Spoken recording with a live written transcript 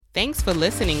Thanks for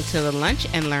listening to the Lunch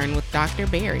and Learn with Dr.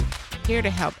 Barry, here to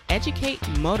help educate,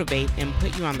 motivate, and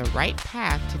put you on the right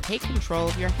path to take control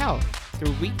of your health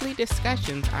through weekly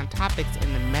discussions on topics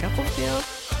in the medical field,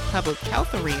 public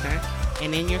health arena,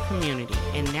 and in your community.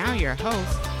 And now your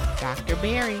host, Dr.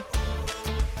 Barry.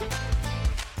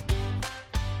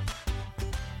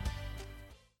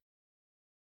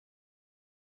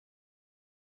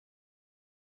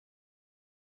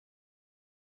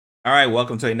 All right,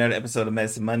 welcome to another episode of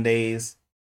Medicine Mondays.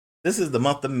 This is the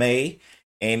month of May,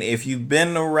 and if you've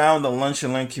been around the Lunch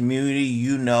and Learn community,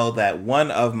 you know that one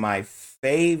of my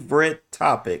favorite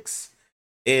topics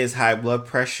is high blood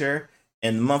pressure,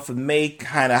 and the month of May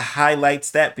kind of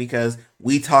highlights that because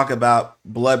we talk about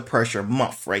blood pressure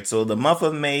month, right? So the month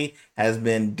of May has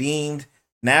been deemed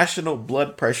National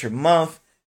Blood Pressure Month.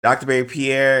 Dr. Barry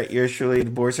Pierre, yours truly,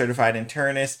 the board certified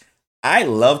internist. I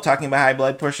love talking about high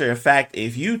blood pressure. In fact,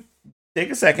 if you take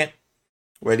a second,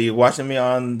 whether you're watching me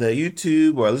on the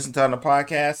YouTube or listening to on the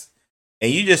podcast,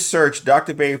 and you just search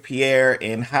Dr. Barry Pierre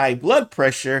and high blood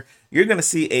pressure, you're going to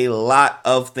see a lot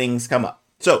of things come up.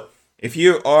 So if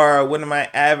you are one of my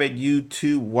avid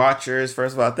YouTube watchers,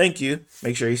 first of all, thank you.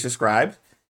 Make sure you subscribe.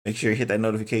 Make sure you hit that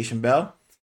notification bell.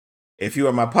 If you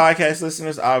are my podcast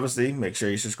listeners, obviously, make sure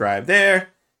you subscribe there.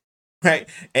 Right?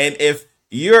 And if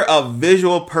you're a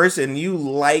visual person, you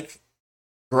like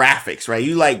graphics, right?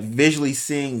 You like visually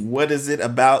seeing what is it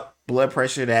about blood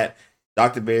pressure that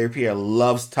Dr. Barry Pierre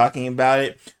loves talking about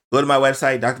it. Go to my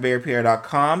website,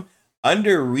 drbarrypierre.com.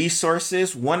 Under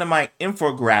resources, one of my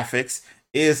infographics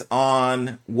is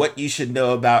on what you should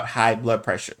know about high blood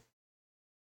pressure.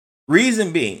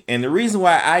 Reason being, and the reason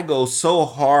why I go so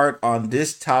hard on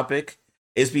this topic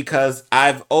is because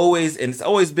it's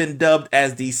always been dubbed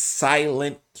as the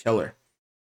silent killer.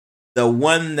 The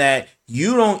one that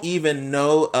you don't even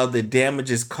know of the damage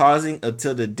it's causing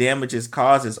until the damage it's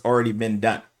caused has already been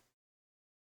done.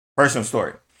 Personal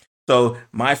story. So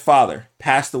my father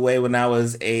passed away when I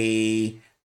was a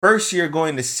first year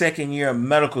going to second year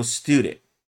medical student.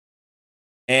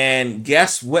 And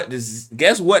guess what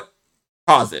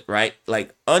caused it, right?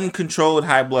 Like uncontrolled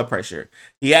high blood pressure.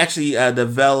 He actually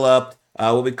developed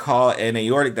what we call an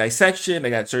aortic dissection. They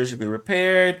got surgically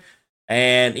repaired.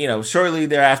 And, shortly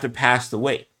thereafter passed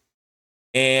away.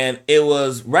 And it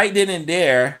was right then and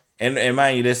there. And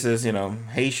mind you, this is,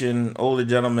 Haitian older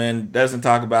gentleman, doesn't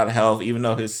talk about health, even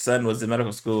though his son was in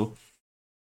medical school.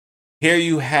 Here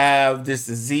you have this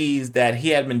disease that he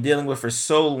had been dealing with for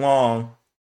so long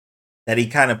that he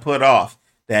kind of put off,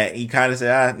 that he kind of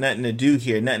said, nothing to do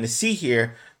here, nothing to see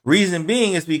here. Reason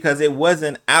being is because it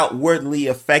wasn't outwardly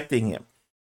affecting him.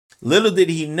 Little did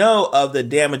he know of the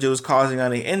damage it was causing on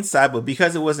the inside, but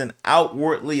because it wasn't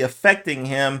outwardly affecting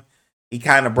him, he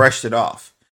kind of brushed it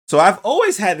off. So I've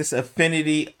always had this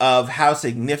affinity of how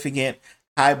significant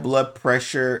high blood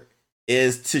pressure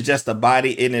is to just the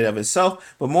body in and of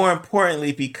itself, but more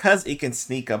importantly, because it can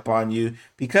sneak up on you,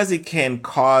 because it can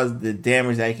cause the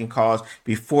damage that it can cause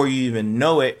before you even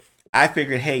know it, I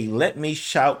figured, hey, let me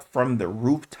shout from the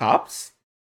rooftops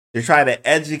to try to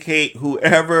educate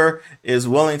whoever is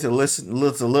willing to listen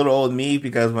to little old me,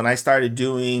 because when I started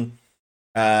doing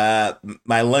my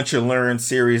Lunch and Learn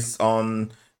series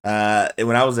on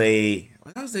when I was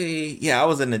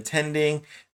an attending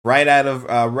right out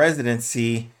of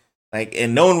residency,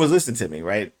 and no one was listening to me,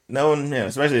 right? No one,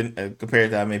 especially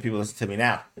compared to how many people listen to me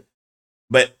now.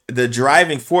 But the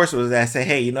driving force was that I say,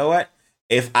 hey, you know what?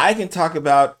 If I can talk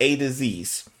about a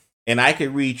disease and I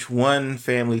could reach one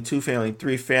family, two family,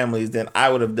 three families, then I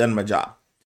would have done my job.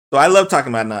 So I love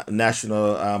talking about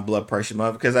National Blood Pressure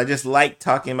Month because I just like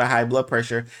talking about high blood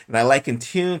pressure, and I like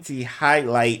continuing to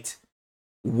highlight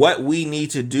what we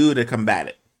need to do to combat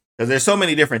it. Because there's so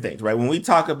many different things, right? When we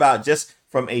talk about just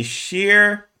from a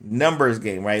sheer numbers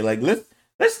game, right? Like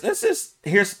let's just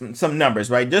here's some numbers,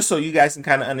 right? Just so you guys can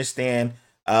kind of understand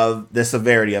of the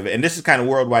severity of it. And this is kind of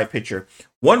worldwide picture.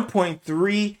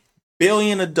 1.3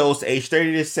 billion adults aged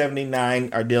 30 to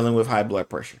 79 are dealing with high blood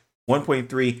pressure.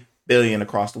 1.3 billion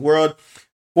across the world.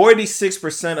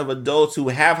 46% of adults who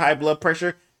have high blood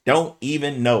pressure don't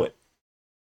even know it.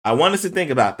 I want us to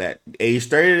think about that. Age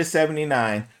 30 to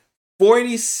 79,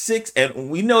 46,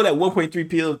 and we know that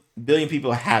 1.3 billion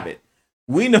people have it.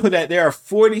 We know that there are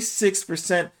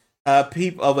 46%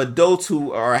 of adults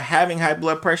who are having high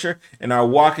blood pressure and are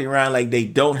walking around like they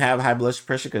don't have high blood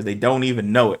pressure because they don't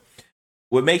even know it.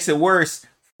 What makes it worse,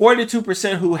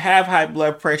 42% who have high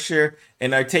blood pressure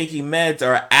and are taking meds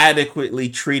are adequately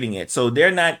treating it. So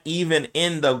they're not even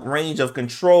in the range of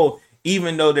control,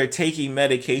 even though they're taking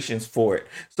medications for it.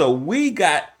 So we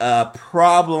got a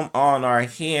problem on our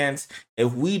hands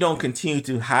if we don't continue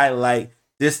to highlight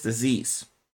this disease.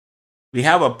 We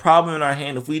have a problem in our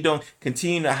hand if we don't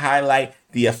continue to highlight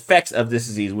the effects of this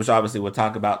disease, which obviously we'll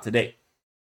talk about today.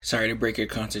 Sorry to break your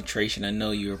concentration. I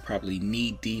know you're probably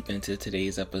knee deep into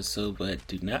today's episode, but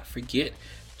do not forget,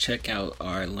 check out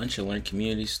our Lunch and Learn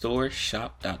community store,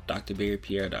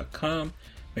 shop.drbarrypierre.com.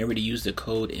 Remember to use the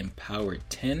code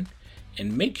EMPOWERED10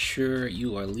 and make sure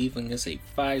you are leaving us a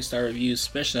 5-star review,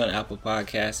 especially on Apple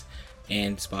Podcasts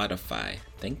and Spotify.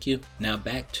 Thank you. Now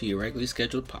back to your regularly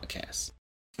scheduled podcast.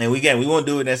 And again, we won't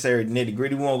do it necessarily nitty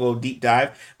gritty. We won't go deep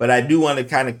dive, but I do want to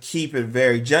kind of keep it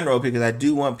very general because I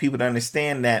do want people to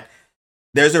understand that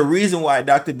there's a reason why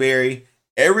Dr. Barry,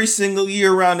 every single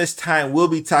year around this time, will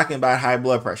be talking about high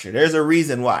blood pressure. There's a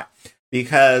reason why,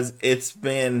 because it's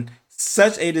been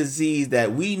such a disease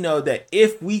that we know that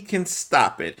if we can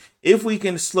stop it, if we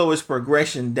can slow its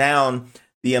progression down,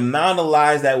 the amount of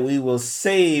lives that we will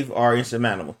save are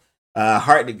insurmountable.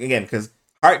 Because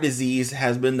heart disease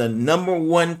has been the number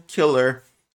one killer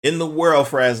in the world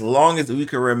for as long as we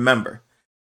can remember.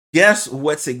 Guess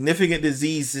what significant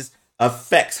diseases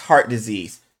affects heart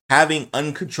disease? Having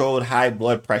uncontrolled high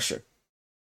blood pressure.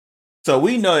 So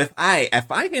we know if I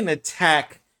can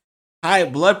attack high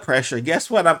blood pressure, guess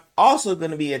what? I'm also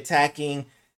going to be attacking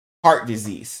heart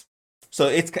disease. So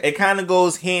it kind of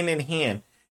goes hand in hand.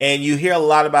 And you hear a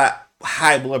lot about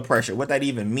high blood pressure, what that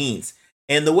even means.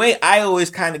 And the way I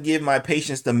always kind of give my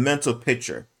patients the mental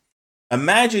picture.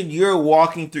 Imagine you're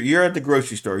at the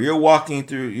grocery store.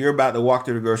 You're about to walk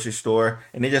through the grocery store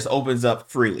and it just opens up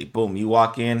freely. Boom, you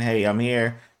walk in, hey, I'm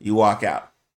here. You walk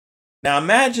out. Now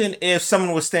imagine if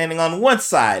someone was standing on one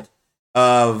side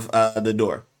of the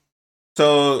door.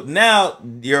 So now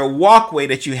your walkway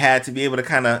that you had to be able to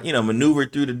kind of, maneuver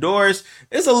through the doors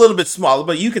is a little bit smaller,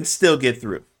 but you can still get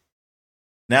through.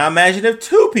 Now imagine if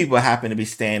 2 people happen to be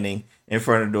standing in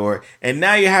front of the door, and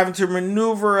now you're having to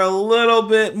maneuver a little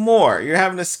bit more. You're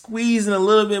having to squeeze in a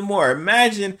little bit more.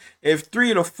 Imagine if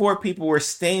 3 to 4 people were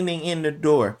standing in the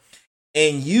door,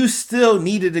 and you still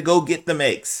needed to go get them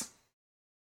eggs.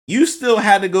 You still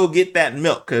had to go get that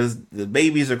milk because the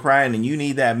babies are crying and you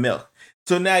need that milk.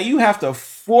 So now you have to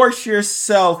force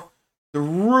yourself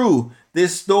through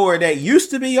this door that used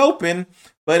to be open,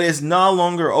 but is no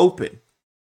longer open.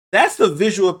 That's the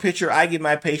visual picture I give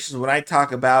my patients when I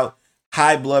talk about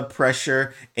high blood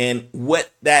pressure and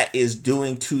what that is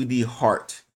doing to the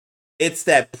heart. It's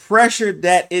that pressure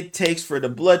that it takes for the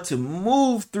blood to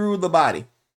move through the body.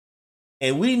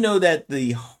 And we know that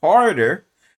the harder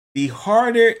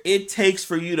it takes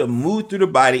for you to move through the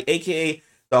body, aka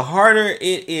the harder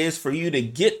it is for you to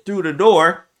get through the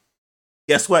door,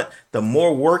 guess what? The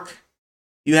more work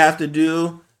you have to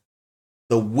do,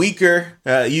 the weaker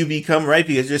you become, right?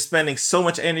 Because you're spending so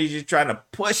much energy trying to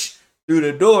push through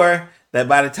the door that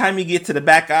by the time you get to the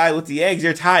back aisle with the eggs,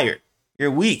 you're tired.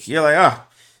 You're weak. You're like, oh,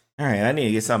 all right, I need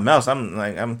to get something else.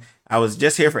 I was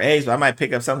just here for eggs, but I might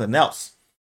pick up something else.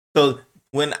 So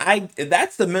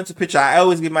that's the mental picture I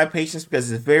always give my patients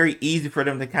because it's very easy for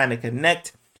them to kind of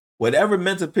connect whatever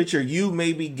mental picture you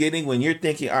may be getting when you're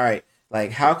thinking, all right,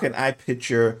 like how can I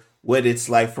picture what it's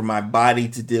like for my body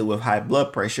to deal with high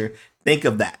blood pressure? Think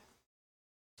of that.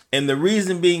 And the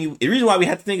reason why we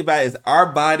have to think about it is our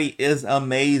body is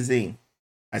amazing.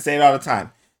 I say it all the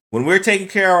time. When we're taking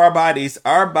care of our bodies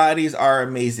are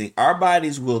amazing. Our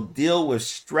bodies will deal with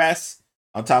stress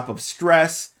on top of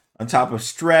stress on top of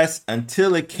stress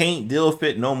until it can't deal with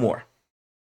it no more.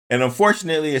 And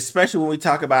unfortunately, especially when we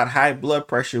talk about high blood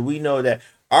pressure, we know that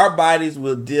our bodies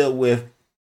will deal with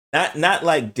not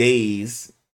like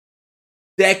days,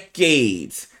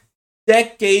 decades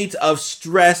of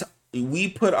stress we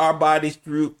put our bodies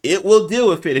through. It will deal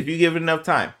with it if you give it enough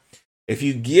time. If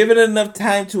you give it enough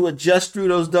time to adjust through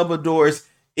those double doors,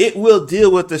 it will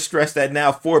deal with the stress that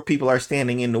now 4 people are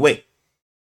standing in the way.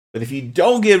 But if you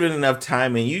don't give it enough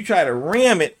time and you try to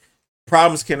ram it,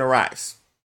 problems can arise.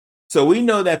 So we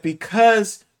know that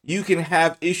because you can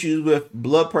have issues with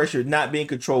blood pressure not being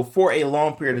controlled for a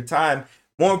long period of time,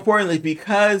 more importantly,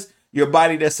 because your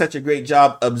body does such a great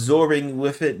job absorbing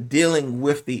with it, dealing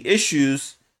with the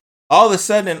issues, all of a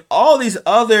sudden, all these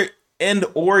other end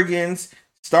organs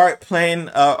start playing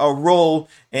a role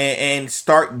and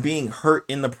start being hurt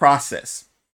in the process.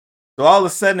 So all of a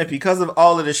sudden, because of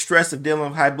all of the stress of dealing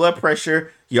with high blood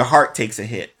pressure, your heart takes a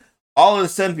hit. All of a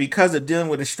sudden, because of dealing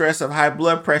with the stress of high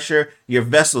blood pressure, your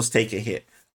vessels take a hit.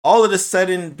 All of a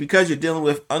sudden, because you're dealing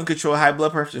with uncontrolled high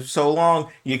blood pressure for so long,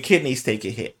 your kidneys take a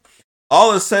hit. All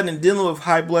of a sudden, dealing with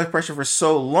high blood pressure for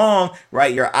so long,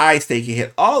 right, your eyes take a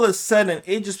hit. All of a sudden,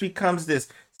 it just becomes this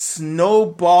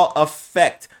snowball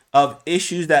effect of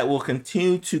issues that will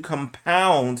continue to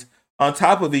compound on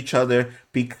top of each other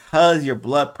because your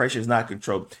blood pressure is not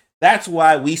controlled. That's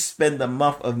why we spend the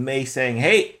month of May saying,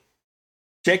 hey,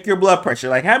 check your blood pressure.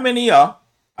 Like, how many of y'all,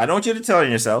 I don't want you to tell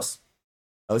yourselves,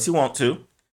 unless you want to,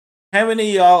 how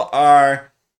many of y'all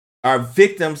are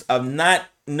victims of not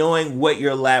knowing what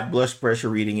your lab blood pressure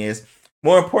reading is?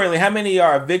 More importantly, how many of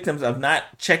y'all are victims of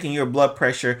not checking your blood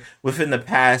pressure within the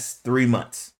past 3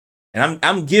 months? And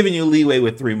I'm giving you leeway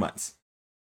with 3 months.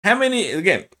 How many,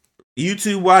 again,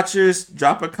 YouTube watchers,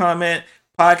 drop a comment.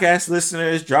 Podcast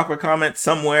listeners, drop a comment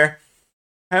somewhere.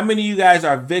 How many of you guys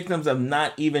are victims of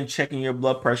not even checking your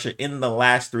blood pressure in the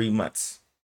last 3 months?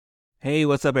 Hey,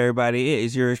 what's up, everybody? It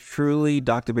is yours truly,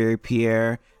 Dr. Barry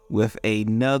Pierre, with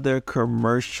another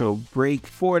commercial break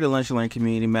for the Lunch and Learn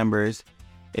community members.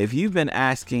 If you've been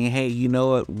asking, hey, you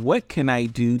know what can I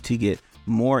do to get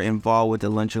more involved with the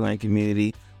Lunch and Learn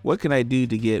community? What can I do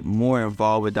to get more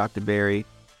involved with Dr. Barry?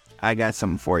 I got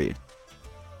something for you.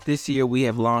 This year, we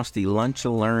have launched the Lunch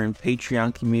and Learn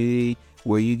Patreon community,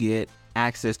 where you get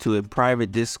access to a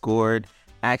private Discord,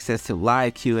 access to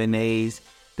live Q&As.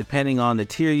 Depending on the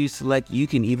tier you select, you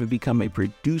can even become a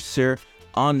producer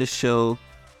on the show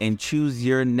and choose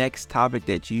your next topic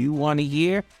that you want to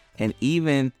hear and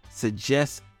even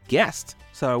suggest guests.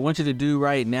 So I want you to do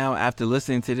right now, after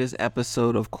listening to this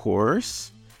episode, of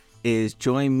course, is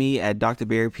join me at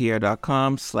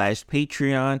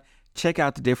drbarrypierre.com/Patreon. Check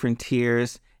out the different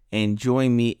tiers and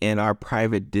join me in our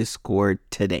private Discord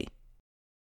today.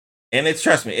 And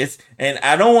trust me, and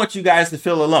I don't want you guys to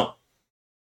feel alone.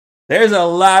 There's a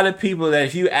lot of people that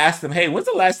if you ask them, hey, when's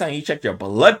the last time you checked your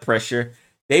blood pressure?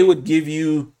 They would give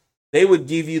you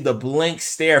the blank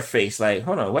stare face, like,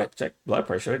 hold on, what? Check blood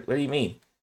pressure? What do you mean?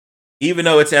 Even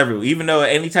though it's everywhere, even though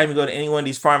anytime you go to any one of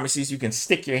these pharmacies, you can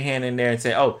stick your hand in there and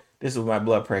say, oh, this is what my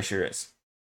blood pressure is.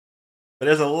 But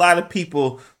there's a lot of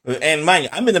people, and mind you,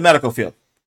 I'm in the medical field.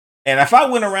 And if I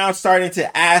went around starting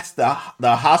to ask the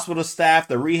hospital staff,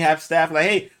 the rehab staff, like,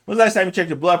 hey, when's the last time you checked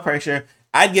your blood pressure?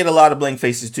 I'd get a lot of blank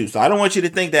faces too. So I don't want you to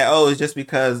think that, oh, it's just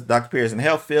because Dr. Pierre is in the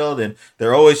health field and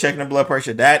they're always checking their blood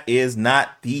pressure. That is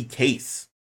not the case.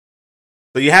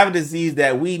 So you have a disease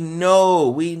that we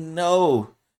know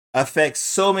affects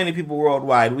so many people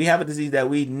worldwide. We have a disease that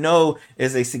we know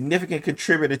is a significant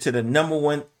contributor to the number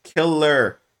one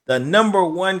killer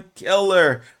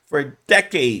for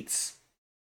decades.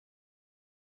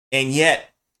 And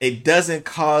yet it doesn't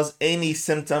cause any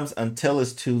symptoms until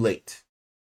it's too late.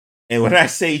 And when I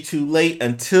say too late,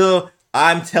 until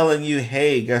I'm telling you,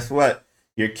 hey, guess what?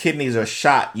 Your kidneys are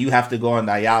shot. You have to go on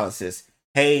dialysis.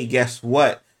 Hey, guess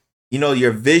what? You know,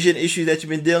 your vision issue that you've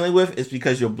been dealing with is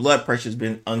because your blood pressure has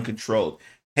been uncontrolled.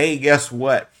 Hey, guess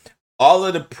what? All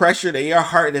of the pressure that your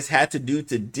heart has had to do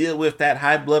to deal with that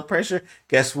high blood pressure,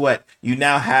 guess what? You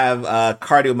now have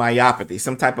cardiomyopathy,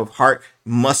 some type of heart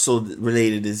muscle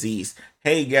related disease.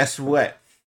 Hey, guess what?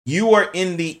 You are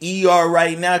in the ER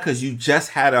right now because you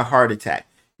just had a heart attack.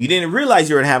 You didn't realize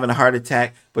you were having a heart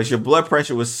attack, but your blood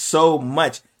pressure was so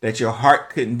much that your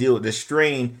heart couldn't deal with the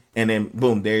strain. And then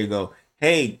boom, there you go.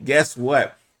 Hey, guess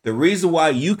what? The reason why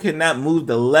you cannot move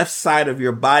the left side of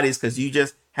your body is because you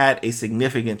just had a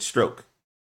significant stroke.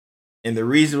 And the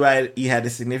reason why you had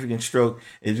a significant stroke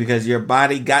is because your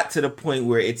body got to the point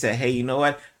where it said, hey, you know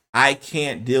what? I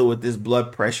can't deal with this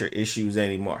blood pressure issues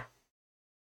anymore.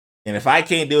 And if I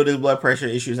can't deal with these blood pressure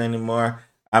issues anymore,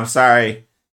 I'm sorry.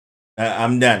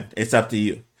 I'm done. It's up to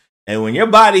you. And when your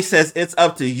body says it's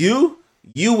up to you,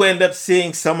 you end up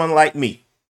seeing someone like me.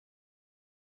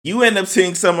 You end up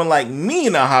seeing someone like me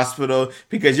in a hospital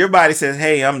because your body says,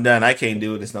 hey, I'm done. I can't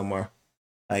do this no more.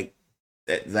 Like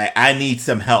I need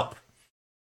some help.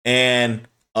 And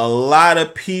a lot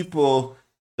of people,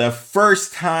 the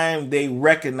first time they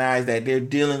recognize that they're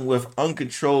dealing with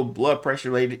uncontrolled blood pressure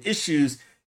related issues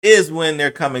is when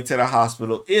they're coming to the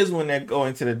hospital, is when they're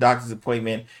going to the doctor's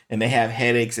appointment and they have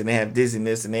headaches and they have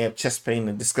dizziness and they have chest pain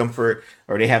and discomfort,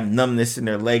 or they have numbness in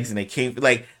their legs and they can't,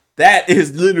 like, that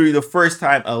is literally the first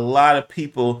time a lot of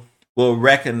people will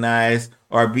recognize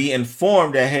or be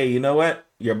informed that, hey, you know what?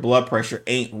 Your blood pressure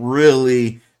ain't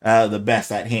really the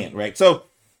best at hand, right? So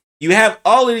you have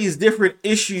all of these different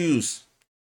issues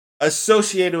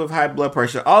associated with high blood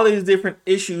pressure, all of these different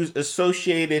issues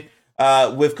associated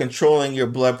with controlling your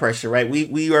blood pressure, right?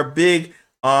 We are big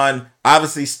on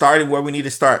obviously starting where we need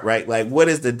to start, right? Like, what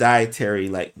is the dietary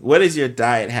like? What is your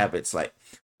diet habits like?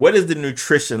 What is the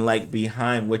nutrition like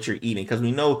behind what you're eating? Because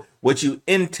we know what you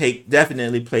intake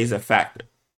definitely plays a factor.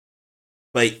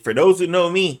 But for those who know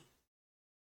me,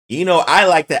 you know, I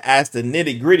like to ask the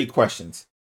nitty gritty questions.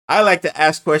 I like to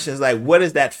ask questions like, what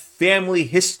is that family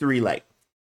history like?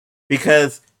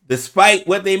 Because despite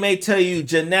what they may tell you,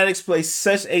 genetics plays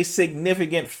such a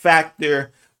significant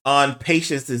factor on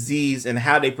patients' disease and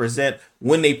how they present,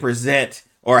 when they present,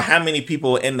 or how many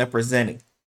people end up presenting.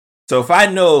 So if I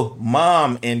know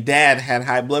mom and dad had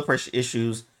high blood pressure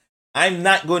issues, I'm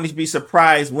not going to be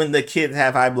surprised when the kids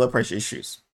have high blood pressure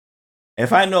issues.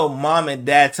 If I know mom and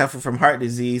dad suffer from heart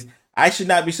disease, I should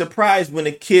not be surprised when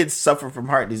the kids suffer from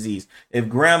heart disease. If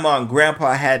grandma and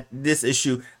grandpa had this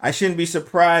issue, I shouldn't be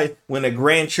surprised when the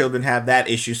grandchildren have that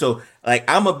issue. So, like,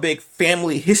 I'm a big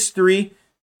family history.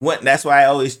 That's why I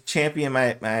always champion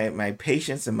my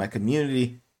patients and my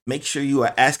community. Make sure you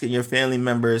are asking your family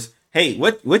members, hey,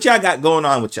 what y'all got going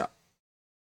on with y'all?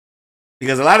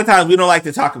 Because a lot of times we don't like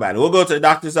to talk about it. We'll go to the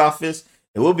doctor's office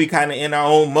and we'll be kind of in our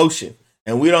own motion.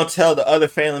 And we don't tell the other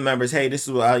family members, hey, this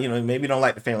is what, maybe you don't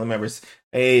like the family members.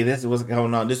 Hey, this is what's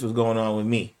going on. This was going on with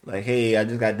me. Like, hey, I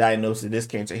just got diagnosed with this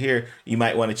cancer here. You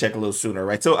might want to check a little sooner,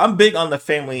 right? So I'm big on the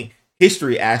family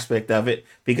history aspect of it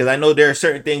because I know there are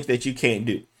certain things that you can't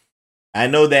do. I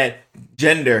know that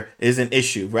gender is an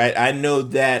issue, right? I know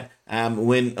that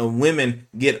when women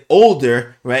get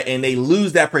older, right, and they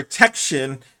lose that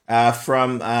protection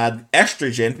from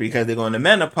estrogen because they're going to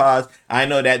menopause, I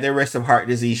know that their risk of heart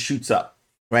disease shoots up,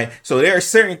 right? So there are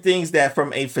certain things that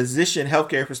from a physician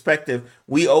healthcare perspective,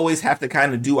 we always have to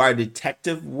kind of do our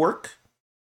detective work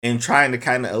and trying to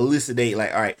kind of elucidate,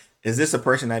 like, all right, is this a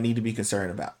person I need to be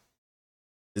concerned about?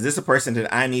 Is this a person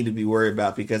that I need to be worried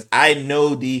about? Because I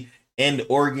know the end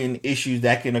organ issues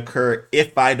that can occur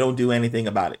if I don't do anything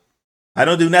about it. I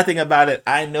don't do nothing about it.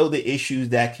 I know the issues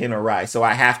that can arise, so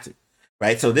I have to.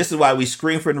 Right, so this is why we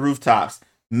scream from the rooftops.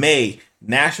 May,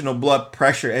 National Blood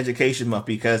Pressure Education Month,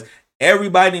 because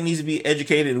everybody needs to be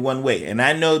educated in one way. And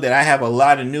I know that I have a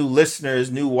lot of new listeners,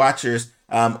 new watchers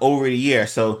over the year.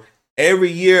 So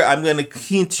every year I'm going to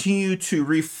continue to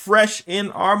refresh in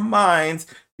our minds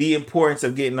the importance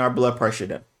of getting our blood pressure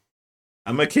done.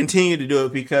 I'm going to continue to do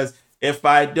it because if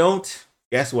I don't,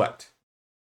 guess what?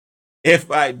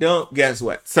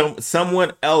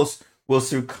 Someone else will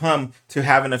succumb to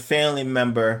having a family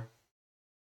member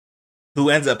who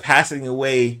ends up passing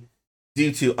away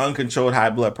due to uncontrolled high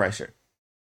blood pressure.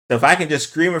 So if I can just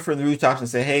scream it from the rooftops and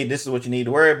say, hey, this is what you need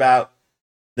to worry about,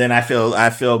 then I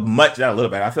feel much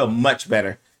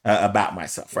better about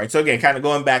myself, right? So again, kind of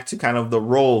going back to kind of the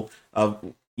role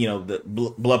of the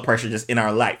blood pressure just in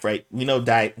our life, right? We know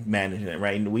diet management,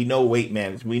 right? We know weight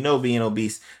management. We know being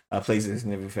obese plays a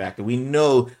significant factor. We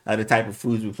know the type of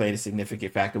foods we play a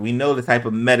significant factor. We know the type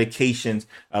of medications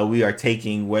we are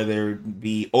taking, whether it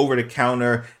be over the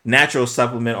counter, natural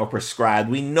supplement, or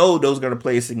prescribed. We know those are going to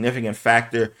play a significant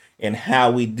factor in how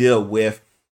we deal with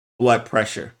blood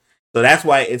pressure. So that's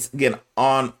why it's, again,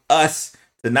 on us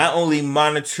to not only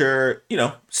monitor,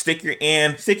 stick your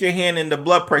hand in the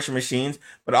blood pressure machines,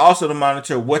 but also to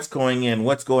monitor what's going in,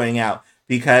 what's going out,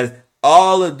 because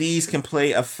all of these can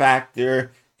play a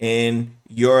factor in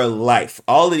your life.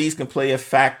 All of these can play a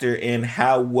factor in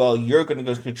how well you're going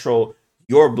to control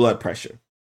your blood pressure.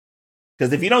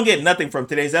 Because if you don't get nothing from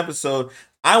today's episode,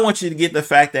 I want you to get the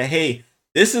fact that, hey,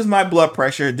 this is my blood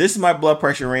pressure. This is my blood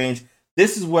pressure range.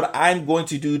 This is what I'm going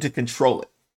to do to control it.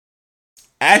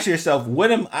 Ask yourself,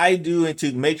 what am I doing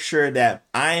to make sure that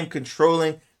I am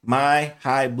controlling my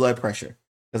high blood pressure?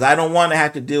 Because I don't want to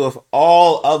have to deal with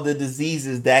all of the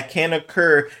diseases that can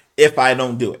occur if I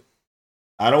don't do it.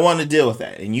 I don't want to deal with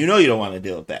that. And you don't want to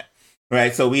deal with that.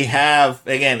 Right? So we have,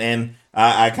 again, and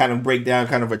I kind of break down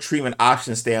kind of a treatment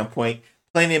option standpoint,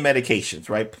 plenty of medications,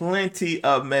 right? Plenty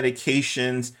of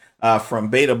medications from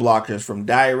beta blockers, from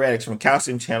diuretics, from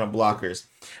calcium channel blockers.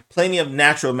 Plenty of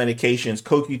natural medications.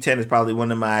 CoQ10 is probably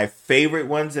one of my favorite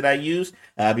ones that I use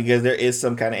because there is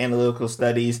some kind of analytical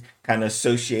studies kind of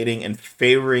associating and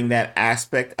favoring that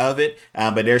aspect of it.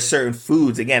 But there's certain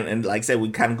foods, again, and like I said, we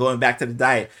kind of going back to the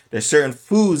diet. There's certain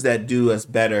foods that do us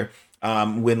better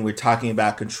when we're talking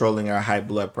about controlling our high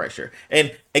blood pressure.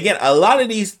 And again, a lot of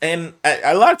these, and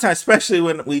a lot of times, especially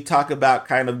when we talk about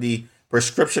kind of the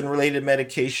prescription-related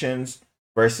medications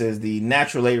versus the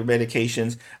natural-related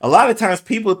medications, a lot of times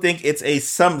people think it's a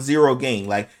sum-zero game.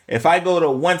 Like, if I go to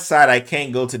one side, I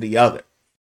can't go to the other.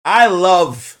 I'm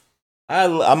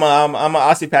an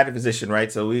osteopathic physician, right?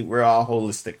 So we're all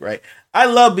holistic, right? I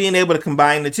love being able to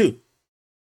combine the two.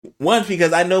 One,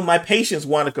 because I know my patients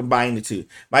want to combine the two.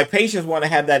 My patients want to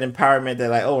have that empowerment that,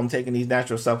 like, oh, I'm taking these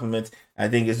natural supplements. I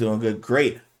think it's doing good.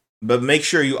 Great. But make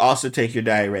sure you also take your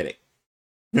diuretic.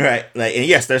 Right. Like, and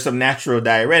yes, there's some natural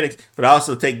diuretics, but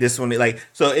also take this one. Like,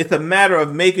 so it's a matter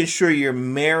of making sure you're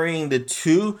marrying the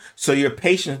two so your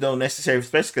patients don't necessarily,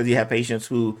 especially because you have patients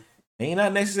who may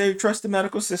not necessarily trust the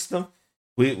medical system.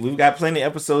 We've got plenty of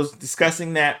episodes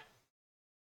discussing that.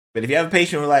 But if you have a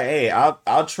patient who's like, hey,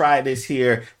 I'll try this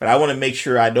here, but I want to make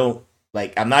sure I don't,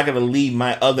 like, I'm not going to leave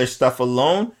my other stuff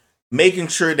alone. Making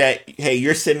sure that, hey,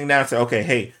 you're sitting down and say, okay,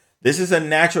 hey, this is a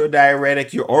natural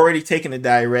diuretic. You're already taking a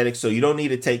diuretic, so you don't need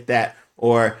to take that.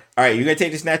 Or, all right, you're going to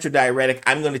take this natural diuretic.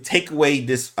 I'm going to take away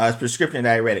this prescription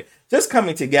diuretic. Just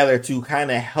coming together to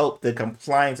kind of help the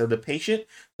compliance of the patient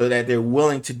so that they're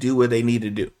willing to do what they need to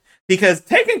do. Because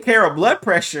taking care of blood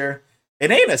pressure,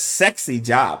 it ain't a sexy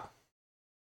job.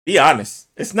 Be honest.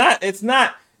 It's not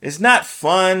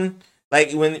fun.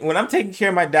 Like when I'm taking care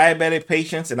of my diabetic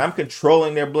patients and I'm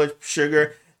controlling their blood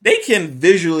sugar, they can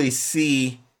visually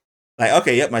see, like,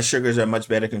 okay, yep, my sugars are much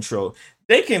better controlled.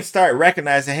 They can start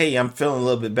recognizing, hey, I'm feeling a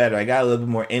little bit better. I got a little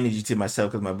bit more energy to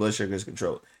myself because my blood sugar is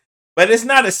controlled. But it's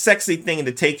not a sexy thing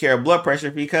to take care of blood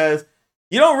pressure because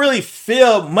you don't really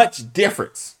feel much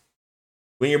difference.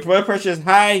 When your blood pressure is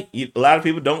high, a lot of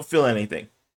people don't feel anything.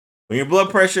 When your blood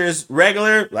pressure is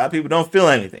regular, a lot of people don't feel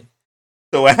anything.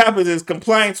 So what happens is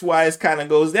compliance-wise kind of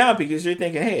goes down because you're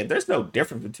thinking, hey, if there's no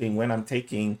difference between when I'm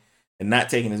taking and not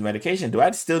taking this medication, do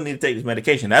I still need to take this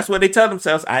medication? That's what they tell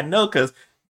themselves. I know because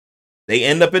they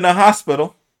end up in the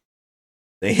hospital.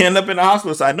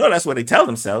 So I know that's what they tell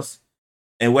themselves.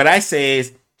 And what I say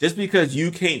is, just because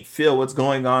you can't feel what's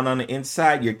going on the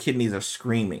inside, your kidneys are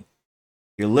screaming.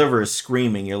 Your liver is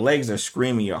screaming. Your legs are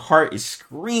screaming. Your heart is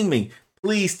screaming.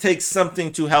 Please take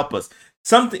something to help us.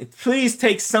 Please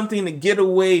take something to get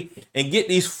away and get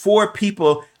these 4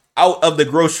 people out of the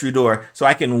grocery door so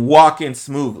I can walk in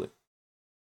smoothly.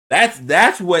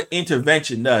 That's what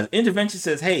intervention does. Intervention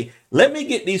says, hey, let me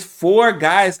get these 4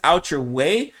 guys out your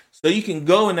way so you can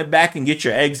go in the back and get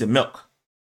your eggs and milk.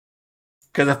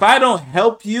 Because if I don't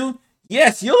help you,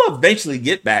 yes, you'll eventually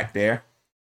get back there,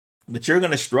 but you're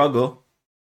going to struggle,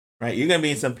 right? You're going to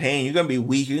be in some pain. You're going to be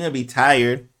weak. You're going to be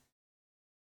tired.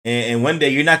 And one day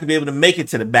you're not going to be able to make it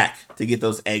to the back to get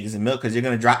those eggs and milk because you're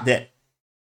going to drop dead.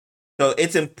 So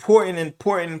it's important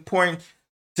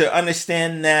to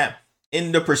understand that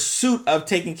in the pursuit of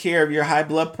taking care of your high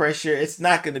blood pressure, it's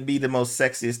not going to be the most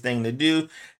sexiest thing to do.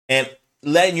 And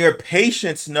letting your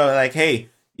patients know, like, hey,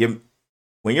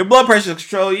 when your blood pressure is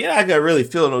controlled, you're not going to really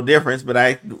feel no difference. But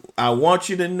I want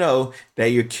you to know that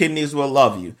your kidneys will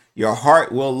love you. Your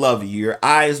heart will love you. Your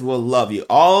eyes will love you.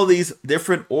 All these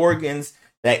different organs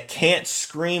that can't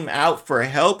scream out for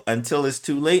help until it's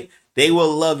too late, they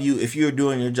will love you if you're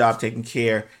doing your job taking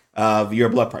care of your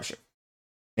blood pressure.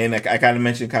 And I kind of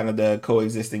mentioned kind of the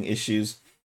coexisting issues.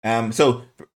 So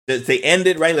to end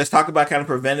it, right, let's talk about kind of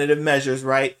preventative measures,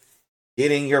 right?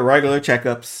 Getting your regular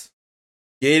checkups.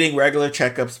 Please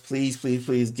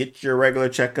get your regular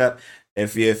checkup.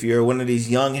 If you're one of these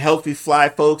young, healthy fly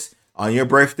folks, on your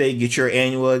birthday, get your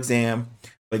annual exam.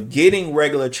 But getting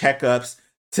regular checkups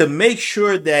to make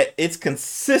sure that it's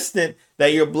consistent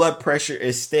that your blood pressure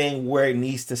is staying where it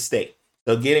needs to stay.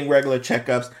 So getting regular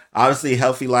checkups, obviously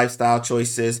healthy lifestyle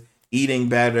choices, eating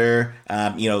better,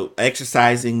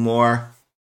 exercising more.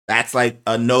 That's like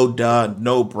a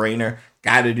no-brainer.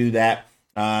 Got to do that.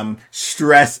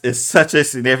 Stress is such a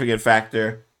significant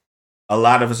factor. A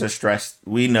lot of us are stressed.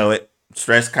 We know it.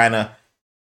 Stress kind of,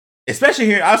 especially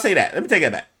here, I'll say that. Let me take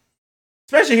that back.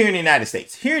 Especially here in the United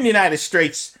States. Here in the United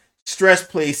States, stress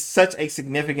plays such a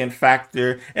significant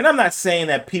factor. And I'm not saying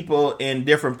that people in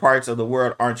different parts of the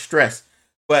world aren't stressed,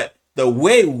 but the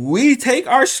way we take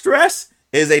our stress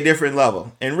is a different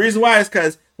level. And the reason why is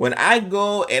because when I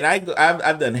go and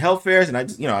I've done health fairs and I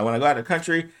just, when I go out of the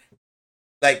country,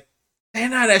 like, they're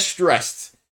not as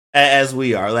stressed as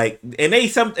we are. Like, and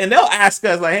they'll ask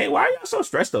us like, hey, why are y'all so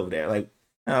stressed over there? Like,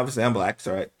 obviously I'm black,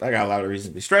 so I got a lot of reasons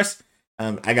to be stressed.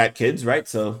 I got kids, right?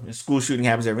 So a school shooting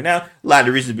happens every now. A lot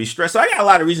of reasons to be stressed. So I got a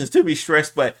lot of reasons to be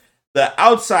stressed, but the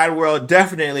outside world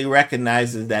definitely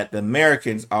recognizes that the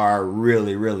Americans are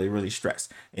really, really, really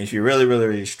stressed. And if you're really, really,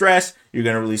 really stressed, you're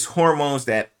going to release hormones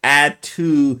that add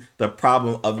to the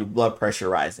problem of your blood pressure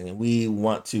rising. And we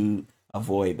want to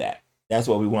avoid that. That's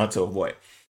what we want to avoid.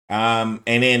 And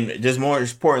then just more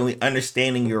importantly,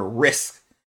 understanding your risk.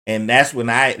 And that's when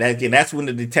that's when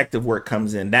the detective work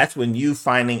comes in. That's when you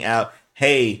finding out,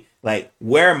 hey, like,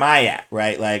 where am I at,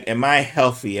 right? Like, am I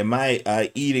healthy? Am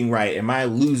I eating right? Am I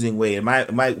losing weight? Am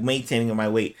I maintaining my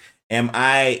weight? Am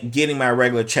I getting my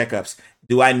regular checkups?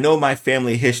 Do I know my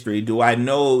family history? Do I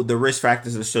know the risk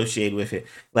factors associated with it?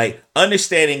 Like,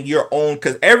 understanding your own,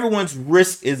 because everyone's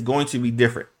risk is going to be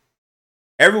different.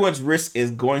 Everyone's risk is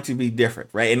going to be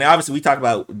different, right? And obviously, we talk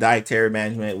about dietary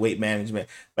management, weight management,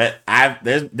 but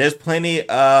there's plenty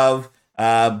of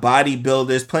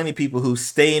bodybuilders, plenty of people who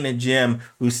stay in the gym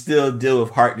who still deal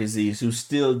with heart disease, who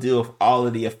still deal with all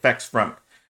of the effects from it.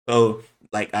 So,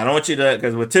 like, I don't want you to,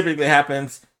 because what typically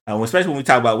happens, especially when we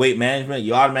talk about weight management,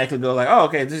 you automatically go like, oh,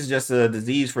 okay, this is just a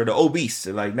disease for the obese.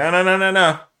 So like,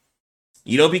 no.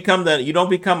 You don't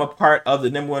become a part of the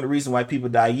number one reason why people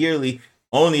die yearly,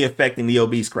 only affecting the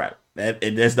obese crowd. That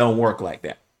it just don't work like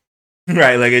that.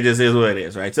 Right? Like, it just is what it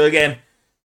is, right? So again,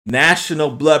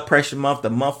 National Blood Pressure Month, the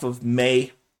month of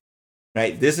May,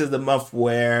 right? This is the month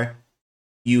where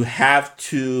you have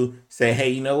to say, hey,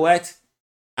 you know what?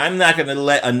 I'm not going to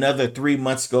let another 3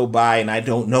 months go by and I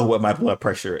don't know what my blood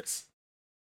pressure is.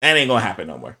 That ain't going to happen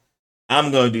no more.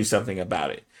 I'm going to do something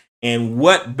about it. And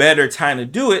what better time to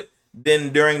do it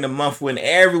than during the month when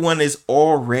everyone is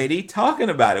already talking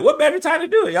about it? What better time to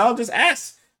do it? Y'all just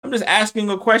ask. I'm just asking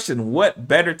a question. What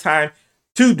better time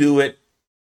to do it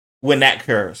when that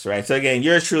occurs, right? So again,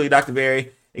 yours truly, Dr.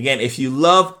 Barry. Again, if you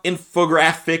love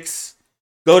infographics,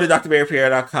 go to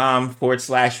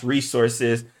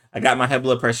drbarrypierre.com/resources. I got my high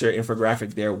blood pressure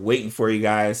infographic there waiting for you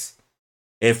guys.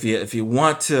 If you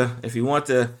want to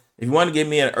give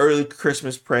me an early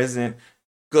Christmas present,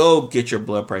 go get your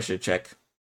blood pressure check.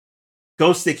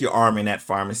 Go stick your arm in that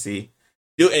pharmacy.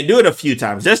 Do it a few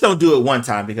times. Just don't do it one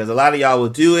time, because a lot of y'all will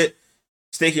do it,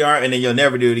 stick your arm, and then you'll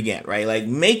never do it again, right? Like,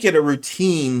 make it a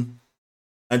routine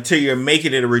until you're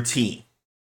making it a routine.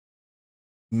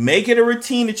 Make it a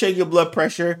routine to check your blood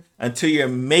pressure until you're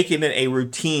making it a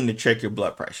routine to check your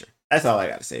blood pressure. That's all I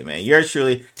got to say, man. Yours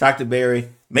truly, Dr. Barry.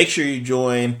 Make sure you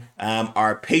join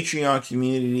our Patreon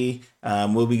community.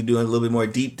 We'll be doing a little bit more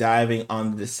deep diving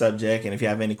on this subject. And if you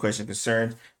have any questions or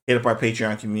concerns, hit up our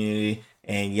Patreon community.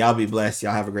 And y'all be blessed.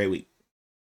 Y'all have a great week.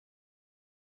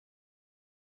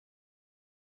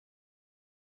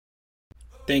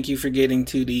 Thank you for getting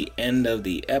to the end of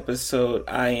the episode.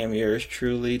 I am yours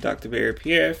truly, Dr. Barry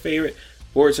Pierre, favorite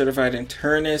board certified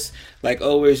internist. Like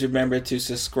always, remember to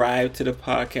subscribe to the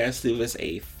podcast, leave us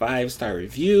a 5-star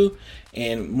review,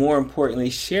 and more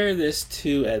importantly, share this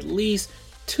to at least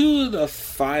 2 of the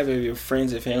 5 of your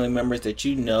friends and family members that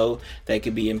you know that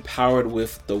could be empowered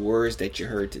with the words that you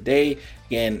heard today.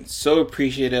 Again, so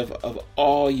appreciative of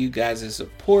all you guys'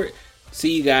 support.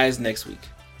 See you guys next week.